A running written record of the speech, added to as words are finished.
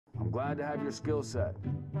I'm glad to have your skill set.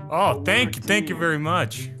 Oh, thank you very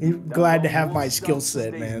much. Glad to have my skill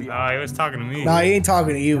set, man. No, he was talking to me. No, he ain't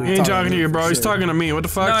talking to you. He ain't talking to you, bro. He's Shit. talking to me. What the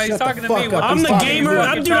fuck? No, he's talking to me. I'm the gamer.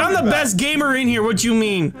 I'm the best gamer in here. What you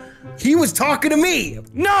mean? He was talking to me.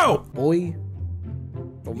 No. Boy.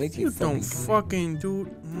 Don't make me You funny. don't fucking do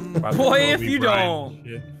it. Boy, if you don't.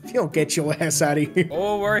 You don't get your ass out of here.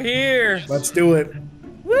 Oh, we're here. Let's do it.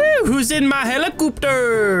 Woo! Who's in my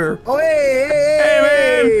helicopter? Oh,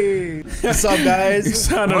 hey, What's up, guys? You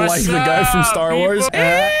sounded What's like the guy from up, Star people? Wars.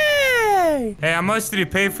 Hey! Hey, how much did you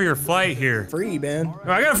pay for your flight here? Free, man.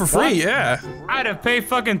 I got it for free, yeah. I had to pay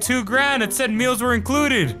fucking $2 grand. It said meals were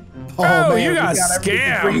included. Oh, you we got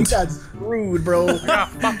everything free. You scammed. got screwed, bro. I got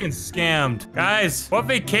fucking scammed. Guys, what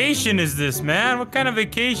vacation is this, man? What kind of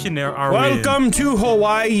vacation are we in? Welcome to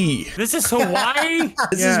Hawaii. This is Hawaii?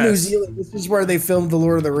 This Yes. is New Zealand. This is where they filmed The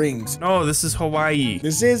Lord of the Rings. No, this is Hawaii.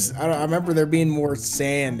 This is. I remember there being more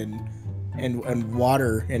sand and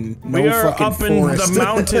water and no We are fucking up in forest. the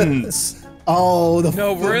mountains. Oh,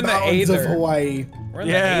 we're in the mountains of Aether. Hawaii. We're in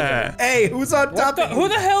the Yeah. Aether. Hey, who's on top What of the, who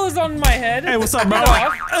the hell is on my head? Hey, what's up, bro? Get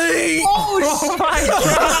off. Hey. Oh, God!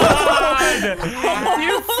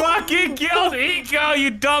 You fucking killed Eco,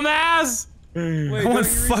 you dumbass! Wait, I don't went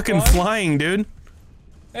you fucking respawn? flying, dude.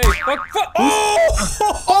 Hey, fuck.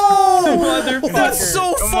 Oh! Oh, Motherfucker. That's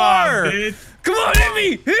so Come far. on, bitch. Come on, hit me!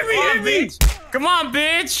 Hit me! Come on, bitch. Come on,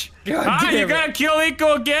 bitch! God You damn it. gotta kill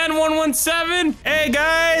Eco again, 117? Hey,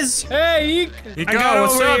 guys. Hey, Eek. Eco, I got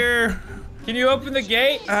what's over up? here. Can you open the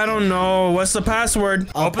gate? I don't know. What's the password?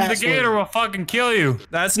 Open the gate or we'll fucking kill you.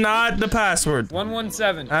 That's not the password.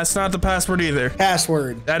 117. That's not the password either.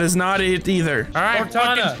 Password. That is not it either. All right,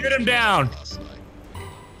 Cortana. fucking shoot him down.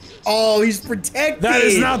 Oh, he's protected. That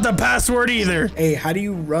is not the password either. Hey, how do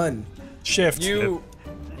you run? Shift. You,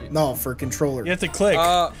 No, for controller. You have to click.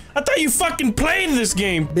 I thought you fucking played this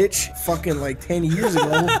game. Bitch, fucking like 10 years ago.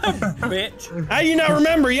 bitch. How you not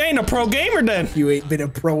remember? You ain't a pro gamer then. You ain't been a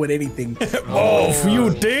pro at anything. Oh,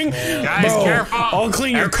 you ding. Guys, Bro, careful. I'll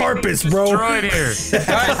clean your carpets, bro. Destroyed here.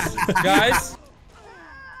 Guys.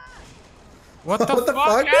 What the What the fuck?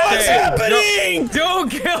 fuck? What's Hey, happening? Don't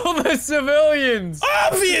kill the civilians.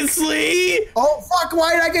 Obviously. Oh, fuck,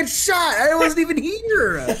 why did I get shot? I wasn't even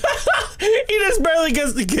here. He just barely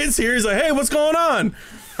gets here. He's like, hey, what's going on?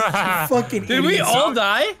 Fucking Did we idiot. all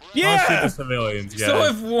die? Yeah. The civilians, yeah. So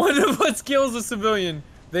if one of us kills a civilian,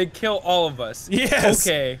 they kill all of us. Yes.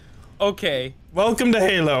 Okay. Okay. Welcome to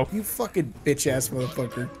Halo. You fucking bitch ass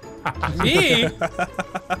motherfucker. Me?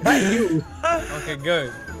 Not you. Okay,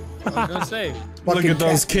 good. I was gonna say. Look Fucking at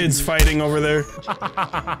those cat. kids fighting over there.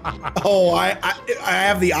 Oh, I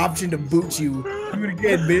have the option to boot you. Do it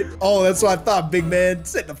again, bitch. Oh, that's what I thought, big man.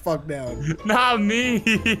 Sit the fuck down. Not me.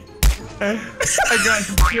 I got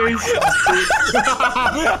chased.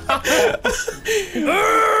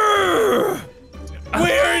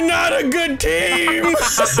 We're not a good team.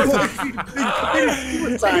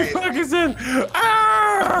 Fuck is it?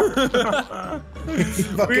 Ah!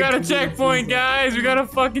 We got a checkpoint, guys. We got a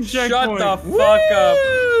fucking Shut checkpoint. the fuck up.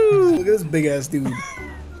 Look at this big ass dude.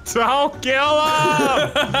 Don't kill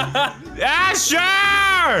him!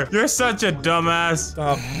 Asher! You're such a dumbass.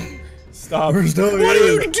 Stop. We're still What are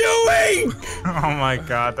here. you doing? Oh my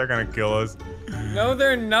god, they're gonna kill us. No,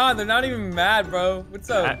 they're not. They're not even mad, bro. What's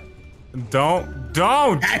up? Don't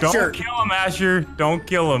Asher. kill him, Asher. Don't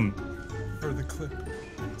kill him. For the clip.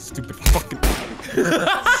 Stupid fucking.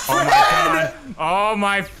 Oh my god. Oh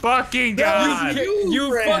my fucking god. You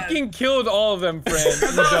Fred. fucking killed all of them, Fred. You I'm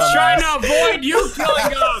dumbass. trying to avoid you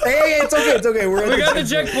killing us. Hey, it's okay, it's okay. We're at We got the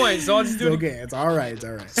checkpoint, so I'll just do it. Okay, it's alright, it's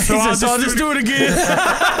alright. So He says, I'll just do it again.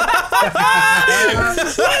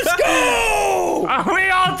 Let's go. we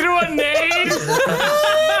all threw a nade?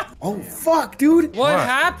 Oh, fuck, dude. What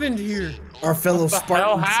happened here? Our fellow What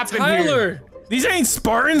Spartans. happened here? Tyler! These ain't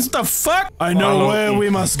Spartans. The fuck? I know Follow where me. we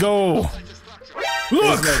must go.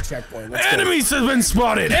 Look, There's no checkpoint. Let's go. enemies have been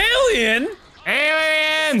spotted. Alien?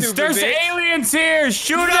 Aliens! Stupid There's bitch. aliens here!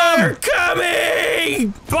 Shoot They're them!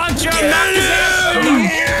 coming. Bunch of Get them!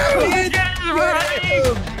 him.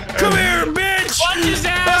 Come Come here, bitch. Punch his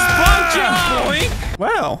ass! Punch him!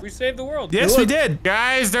 Well, We saved the world. yes, we did.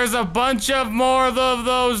 Guys, there's a bunch of more of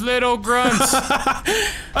those little grunts.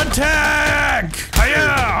 Attack!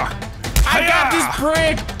 Hiya! I got this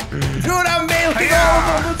brick! Dude, I'm mailing all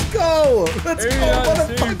of them. Let's go. Let's Hey, go, yeah,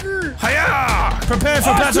 motherfucker. Hiya! Prepare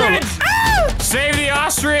for battle. Save the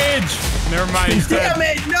ostrich! Never mind, he's dead. Damn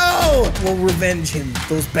it, no! We'll revenge him,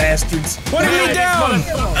 those bastards. What are we down?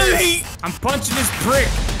 Motherfucker. I'm punching this brick.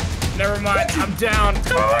 Never mind, I'm down. Punch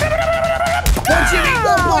him,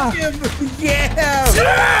 punch him! Yeah!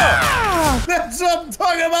 Let's what I'm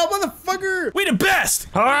talking about, motherfucker. We the best.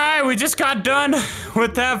 All right, we just got done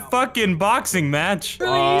with that fucking boxing match.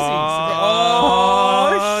 Really easy.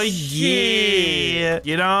 Oh, yeah.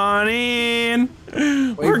 Get on in.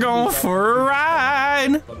 We're going for a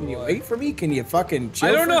ride. Can you wait for me? Can you fucking chill?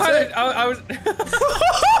 I don't know how to. to. I was.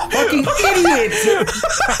 Fucking idiot!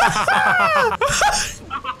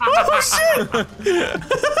 Oh, shit.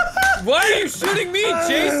 Why are you shooting me,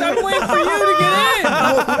 Chase? I'm waiting for you to get in.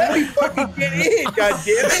 Oh, let me fucking get in,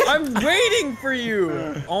 goddammit! I'm waiting for you.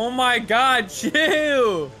 Oh my God,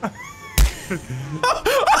 chill.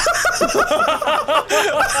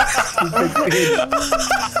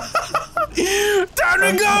 Time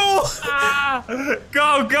to go.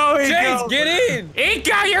 Go, Chase, Eco. get in.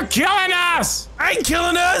 Eco, you're killing us. Ain't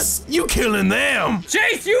killing us. You killing them.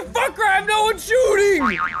 Chase, you fucker, I have no one shooting.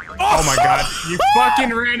 Oh my God, you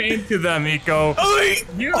fucking ran into them, Eco.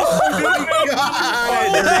 You Wait,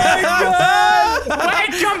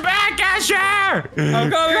 come back, Asher! I'm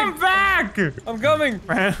coming. Come back! I'm coming.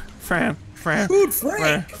 Fran. Shoot,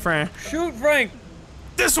 Frank! Shoot, Frank.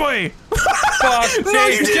 This way. Fuck,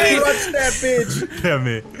 Chase, Chase. Rush that bitch! Damn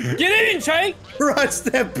it. Get in, Chase. Rush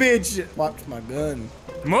that bitch! Watch my gun.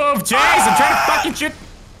 Move, Chase! I'm trying to fucking shoot.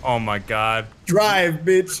 Oh my God. Drive,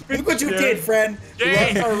 bitch. Look what you did, friend. You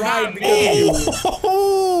Jay, lost our ride not because of you.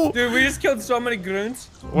 Oh. Dude, we just killed so many grunts.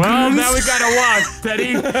 Well, now we gotta walk,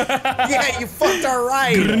 Teddy. Yeah, you fucked our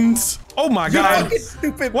ride. Oh my You God. fucking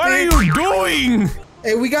stupid What are bitch. you doing?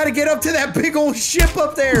 Hey, we gotta get up to that big old ship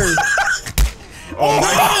up there. Oh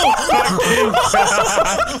my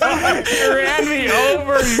God. You ran me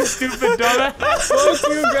over, you stupid dumbass. Fuck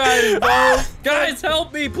you guys, bro. Guys,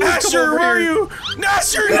 help me, please. Asher, come over where are here. you?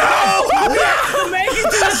 Asher, no! Make it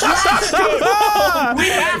to the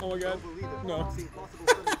Oh my God. No.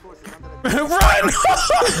 Run!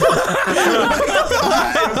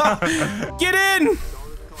 Get in!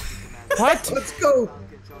 What? Let's go.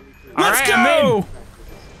 Let's right, go! I'm in.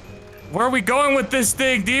 Where are we going with this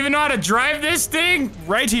thing? Do you even know how to drive this thing?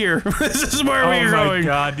 Right here. This is where we're Oh my going.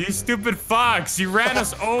 God, you stupid fox. You ran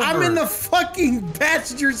us over. I'm in the fucking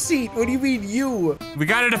passenger seat. What do you mean, you? We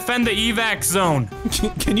gotta defend the evac zone.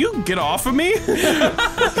 Can you get off of me?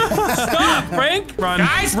 Stop, Frank. Run,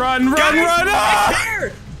 Guys, run, guys, run! Ah! It's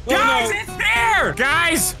there! Guys, it's there!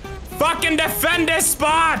 Guys, fucking defend this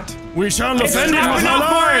spot! We shall It's defend it with dropping our off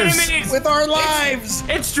more lives. enemies! With our lives.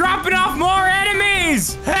 It's dropping off more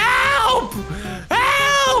enemies! Help!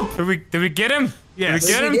 Help! Did we get him? Yes. Did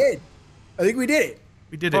we get We him? did. I think we did it.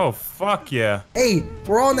 We did it. Oh, fuck yeah. Hey,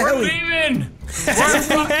 we're on the We're heli. leaving! We're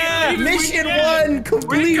fucking leaving! Mission We did it. 1 We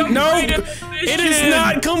complete. completed Nope. the It is mission.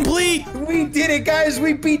 not complete. We did it, guys.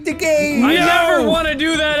 We beat the game. I No. never want to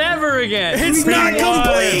do that ever again. It's not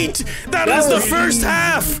complete. That is the first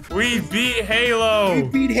half. We beat Halo! We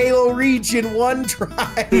beat Halo Reach in one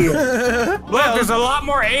try. Look, there's a lot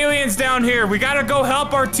more aliens down here. We gotta go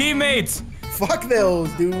help our teammates. Fuck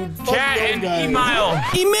those, dude. Fuck Cat those and guys. Email.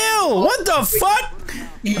 Email. What the fuck?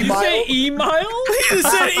 Did you say email? He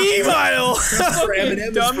just said email.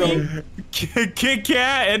 M&M's dummy. from- Kit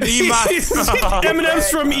Kat and Email. M&M's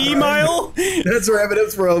from email. That's where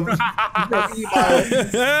evidence from.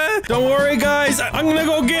 Don't worry, guys. I'm gonna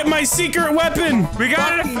go get my secret weapon. We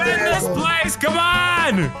gotta Fucking defend this asshole. place. Come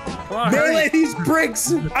on. Come on, hurry. Melee these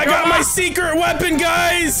bricks. I got my secret weapon,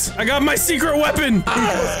 guys. I got my secret weapon.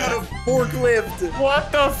 Got a forklift.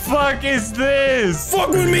 What the fuck is this?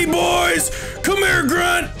 Fuck with me, boys. Come here,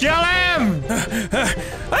 Grunt. Kill him.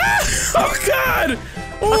 Oh, God.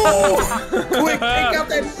 Oh. Quick, take out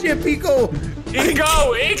that ship, Pico.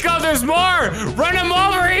 Eco, there's more. Run him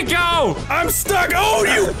over, Eco. I'm stuck. Oh,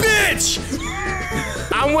 you bitch.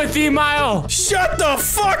 I'm with Email. Shut the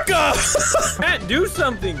fuck up. Cat, do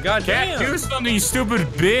something. God Cat, damn. do something, you stupid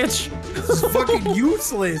bitch. This is fucking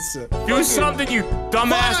useless. Do something, you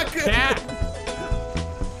dumbass Fuck. cat.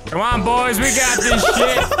 Come on, boys, we got this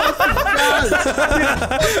shit.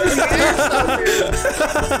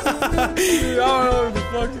 Dude, I don't know what the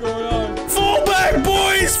fuck's going on. Fall back,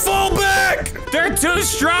 boys. Fall back. They're too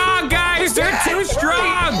strong, guys. They're too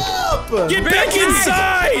strong. Up. Get back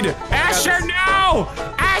inside. Asher, no!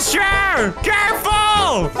 Asher!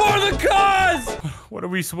 Careful! For the cause! What are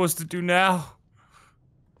we supposed to do now?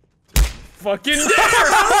 Fucking dare!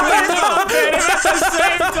 At the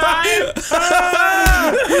same time!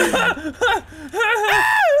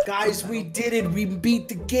 Guys, we did it. We beat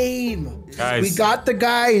the game. Guys. We got the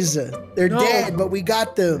guys. They're dead, but we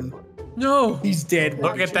got them. No. He's dead.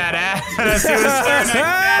 Look at that ass. He was staring at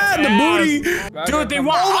that The ass. booty. Dude, they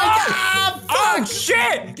want. Oh my God. Oh,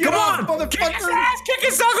 shit! Get Come off, on! motherfucker. Kick his ass! Kick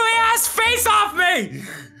his ugly ass face off me!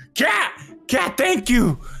 Cat! Cat, thank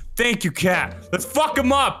you! Thank you, cat. Let's fuck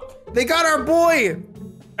him up. They got our boy.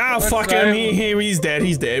 Oh, fuck him. He's dead.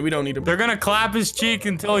 He's dead. We don't need him. They're gonna clap his cheek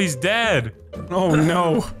until he's dead. Oh,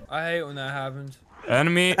 no. I hate when that happens.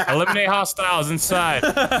 Enemy, eliminate hostiles inside.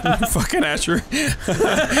 Fucking Asher. Bro,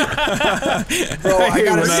 I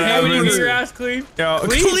gotta Hey, say, when you get your ass clean. Yo,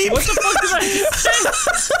 Clean? What the fuck did I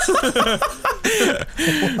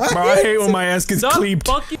say? Bro, I hate when my ass gets Stop cleaved.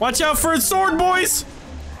 fucking- Watch out for a sword, boys.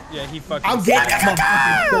 Yeah, he fucking. I'm getting my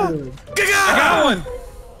fucking I got one.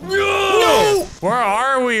 No! Where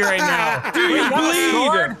are we right now? Do you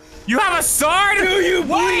bleed? You have a sword? Do you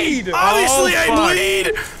bleed? Obviously, I fuck.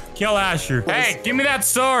 bleed. Kill Asher. Hey, give me that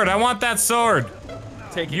sword. I want that sword.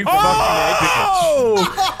 Take You it. fucking Oh!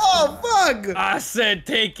 Oh, fuck. I said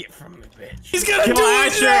take it from me, bitch. He's gonna Kill do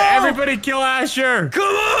Asher. it now. Everybody kill Asher.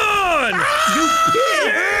 Come on!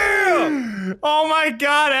 Oh my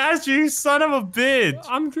god, Asher, you son of a bitch.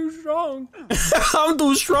 I'm too strong. I'm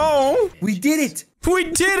too strong. We did it. We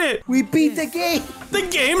did it. We beat the game. The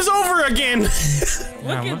game's over again.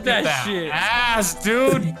 Look at that shit. Ass,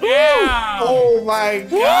 dude. Yeah. Oh my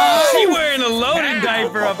god. She wearing a loaded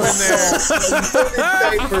diaper up in there.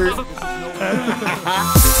 Diapers.